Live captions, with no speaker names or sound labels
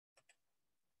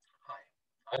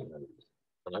I'm Andrew,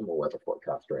 and I'm a weather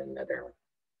forecaster in Éireann.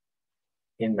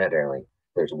 In Éireann,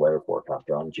 there's a weather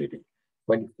forecaster on duty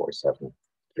 24/7,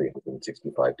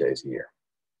 365 days a year.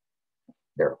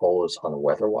 They're always on a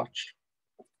weather watch,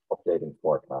 updating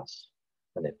forecasts,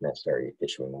 and if necessary,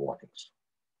 issuing warnings.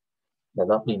 Now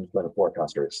that means when a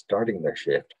forecaster is starting their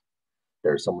shift,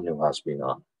 there's someone who has been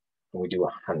on, and we do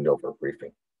a handover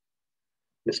briefing.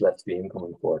 This lets the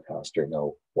incoming forecaster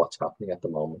know what's happening at the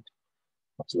moment,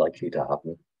 what's likely to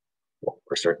happen, what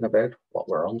we're certain about, what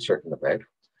we're uncertain about,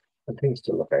 and things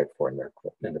to look out for in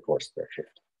the course of their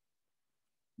shift.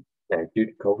 Now, due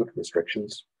to COVID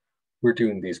restrictions, we're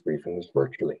doing these briefings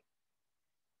virtually.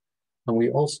 And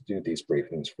we also do these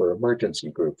briefings for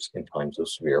emergency groups in times of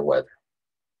severe weather.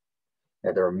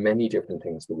 Now, there are many different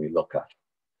things that we look at,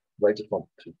 but I just want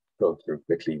to go through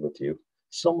quickly with you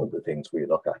some of the things we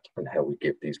look at and how we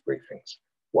give these briefings,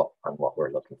 what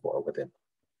we're looking for within them.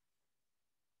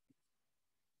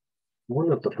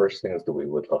 One of the first things that we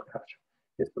would look at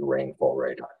is the rainfall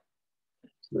radar.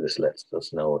 So this lets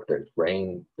us know if there's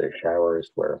rain, there's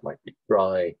showers, where it might be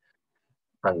dry,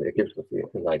 and it gives us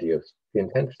an idea of the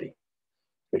intensity.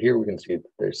 So here we can see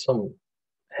that there's some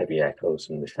heavy echoes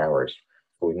in the showers,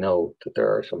 so we know that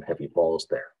there are some heavy falls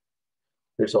there.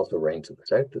 There's also rain to the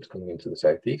south that's coming into the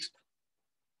southeast,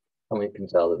 and we can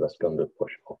tell that that's going to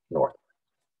push up north.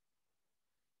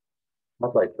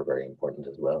 Floodlights are very important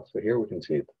as well. So here we can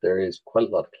see that there is quite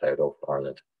a lot of cloud over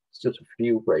Ireland. It's just a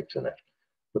few breaks in it,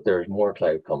 but there's more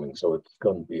cloud coming, so it's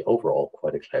going to be overall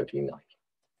quite a cloudy night.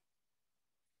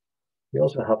 We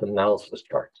also have analysis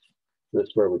charts. This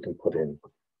is where we can put in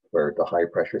where the high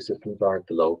pressure systems are,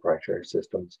 the low pressure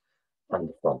systems, and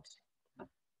the fronts.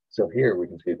 So here we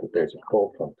can see that there's a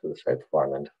cold front to the south of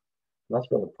Ireland, and that's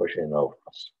going to push in over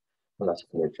us, and that's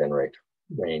going to generate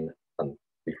rain and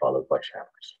be followed by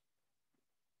showers.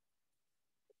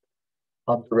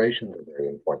 Observations are very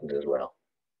important as well.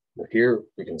 But here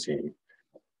we can see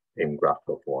in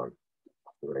graphical form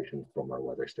observations from our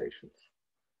weather stations,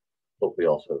 but we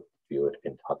also view it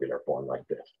in tabular form like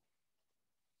this.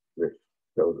 This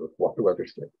shows us what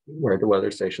where the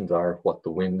weather stations are, what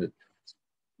the wind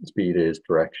speed is,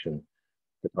 direction,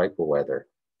 the type of weather,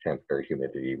 temperature,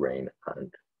 humidity, rain,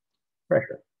 and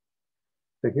pressure.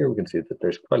 So here we can see that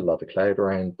there's quite a lot of cloud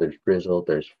around, there's drizzle,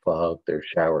 there's fog, there's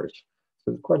showers. So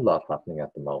there's quite a lot happening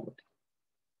at the moment.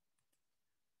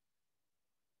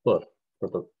 But for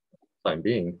the time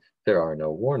being, there are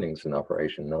no warnings in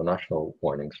operation, no national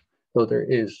warnings. So there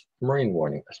is a marine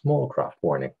warning, a small craft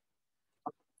warning.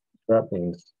 That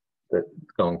means that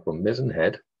it's going from Mizen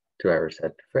Head to Irish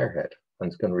Head to Fairhead, and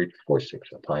it's going to reach force 6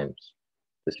 at times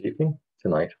this evening,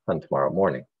 tonight, and tomorrow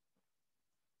morning.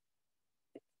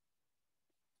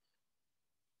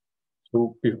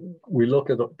 So we look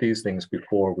at these things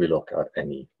before we look at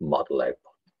any model output.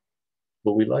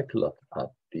 But we like to look at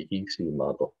the EC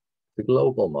model, the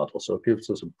global model, so it gives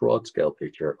us a broad scale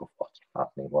picture of what's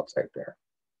happening, what's out there.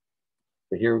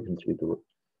 So here we can see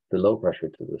the low pressure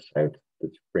to the south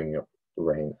that's bringing up the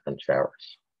rain and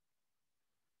showers.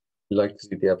 We like to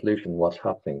see the evolution, what's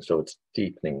happening, so it's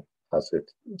deepening as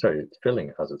it's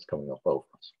filling as it's coming up over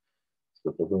us.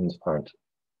 So the winds aren't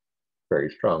very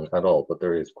strong at all, but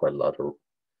there is quite a lot of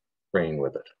rain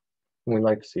with it. And we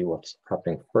like to see what's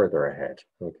happening further ahead,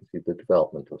 and we can see the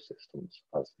development of systems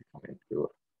as they come into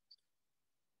it.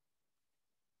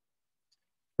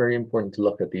 Very important to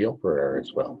look at the upper air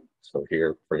as well. So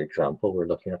here, for example, we're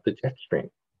looking at the jet stream.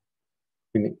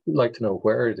 We like to know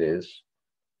where it is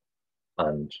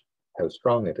and how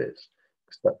strong it is.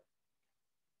 So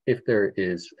if there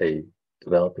is a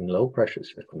developing low pressure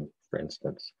system, for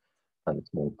instance, and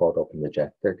it's being caught up in the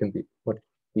jet, there can be much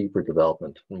deeper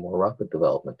development and more rapid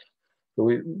development. So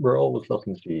we're always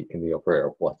looking to see in the upper air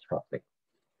what's happening.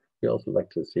 We also like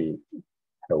to see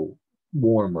how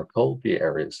warm or cold the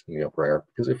air is in the upper air,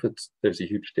 because if there's a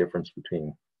huge difference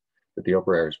between that the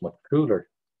upper air is much cooler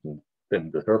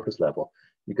than the surface level,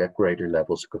 you get greater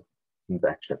levels of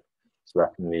convection. So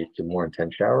that can lead to more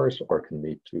intense showers or can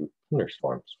lead to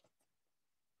thunderstorms.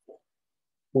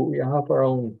 But we have our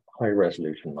own high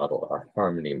resolution model, our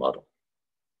harmony model.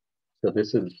 So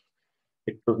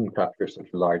it doesn't capture such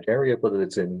a large area, but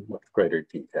it's in much greater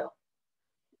detail.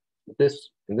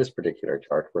 In this particular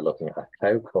chart, we're looking at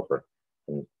cloud cover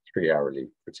and 3-hourly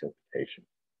precipitation.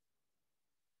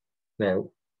 Now,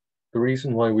 the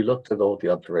reason why we looked at all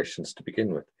the observations to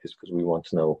begin with is because we want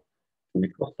to know, do we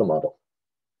trust the model?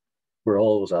 We're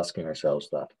always asking ourselves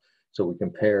that. So we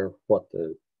compare what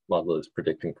the model is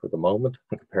predicting for the moment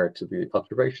and compare it to the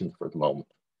observations for the moment.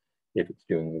 If it's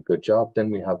doing a good job, then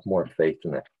we have more faith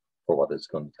in it for what it's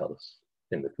going to tell us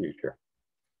in the future.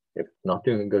 If it's not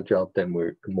doing a good job, then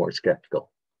we're more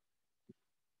skeptical.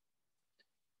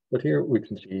 But here we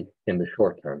can see in the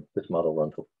short term, this model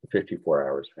runs up to 54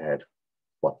 hours ahead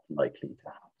what's likely to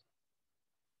happen.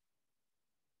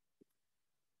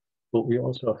 But we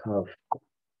also have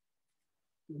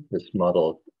this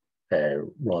model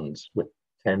runs with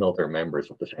 10 other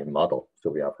members of the same model. So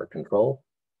we have our control,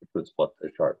 which was what the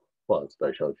chart was that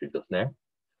I showed you just now,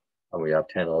 and we have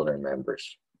 10 other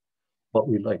members. What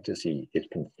we'd like to see is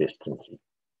consistency.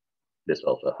 This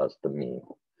also has the mean.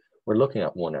 We're looking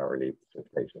at 1 hourly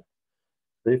precipitation.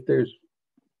 So if there's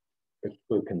a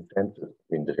consensus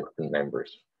between the different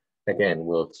members, again,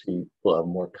 we'll have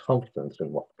more confidence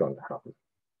in what's going to happen.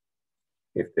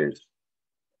 If there's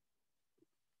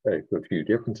a few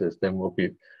differences, then we'll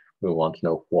want to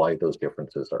know why those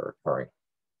differences are occurring.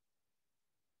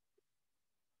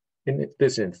 In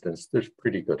this instance, there's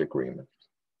pretty good agreement.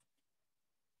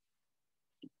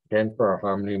 Again, for our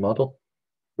harmony model,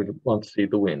 we want to see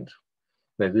the wind.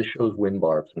 Now this shows wind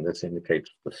barbs, and this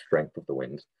indicates the strength of the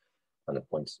wind and the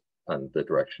points and the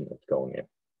direction it's going in.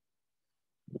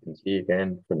 You can see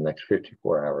again for the next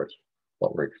 54 hours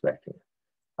what we're expecting.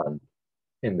 And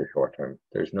in the short term,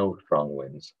 there's no strong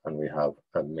winds, and we have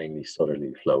a mainly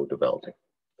southerly flow developing.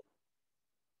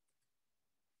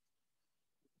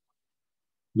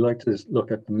 We like to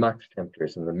look at the max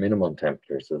temperatures and the minimum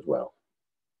temperatures as well.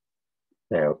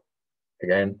 Now,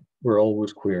 again, we're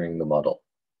always querying the model.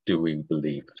 Do we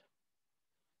believe it?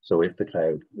 So if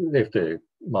the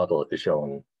model is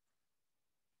showing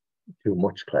too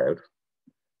much cloud,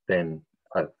 then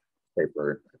I'd say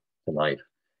for tonight,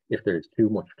 if there's too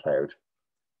much cloud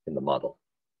in the model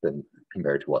then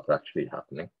compared to what's actually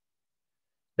happening,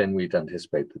 then we'd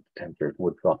anticipate that the temperature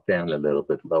would drop down a little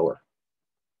bit lower.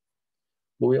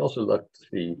 But we also like to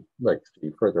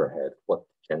see further ahead what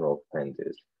the general trend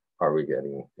is. Are we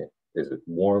getting, is it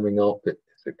warming up? Is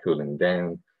it cooling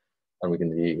down? And we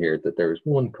can see here that there is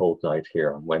one cold night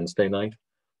here on Wednesday night,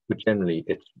 but generally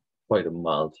it's quite a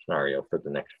mild scenario for the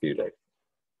next few days.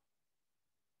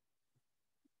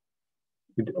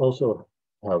 We'd also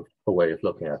have a way of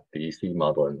looking at the EC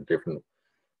model in a different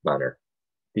manner.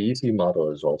 The EC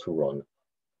model is also run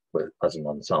as an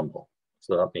ensemble.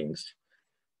 So that means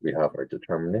we have our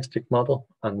deterministic model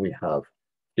and we have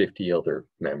 50 other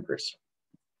members.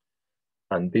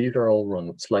 And these are all run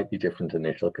with slightly different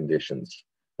initial conditions.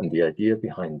 And the idea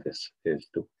behind this is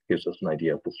to gives us an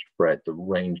idea of the spread, the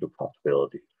range of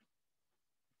possibilities.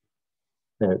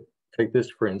 Now, take this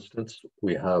for instance,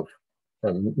 we have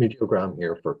a meteogram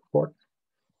here for Cork.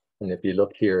 And if you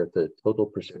look here at the total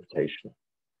precipitation,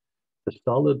 the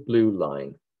solid blue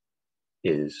line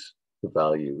is the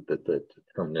value that the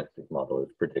deterministic model is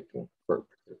predicting for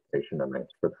precipitation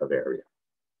amounts for that area.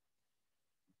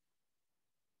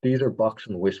 These are box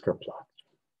and whisker plots.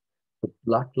 The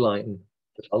black line,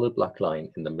 the solid black line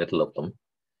in the middle of them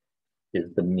is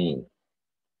the mean.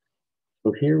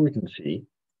 So here we can see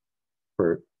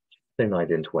for Tuesday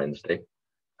night into Wednesday,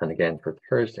 and again for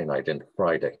Thursday night into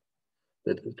Friday,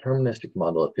 the deterministic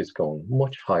model is going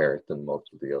much higher than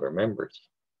most of the other members.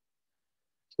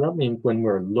 So that means when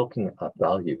we're looking at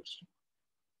values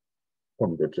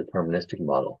from the deterministic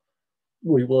model,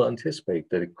 we will anticipate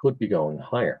that it could be going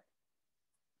higher.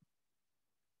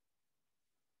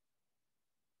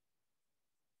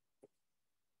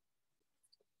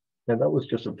 Now that was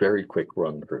just a very quick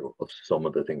run through of some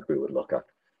of the things we would look at.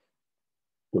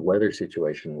 The weather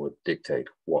situation would dictate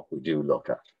what we do look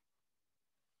at.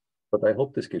 But I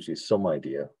hope this gives you some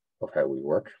idea of how we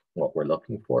work, what we're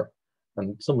looking for,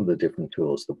 and some of the different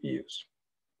tools that we use.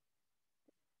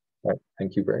 All right,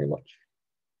 thank you very much.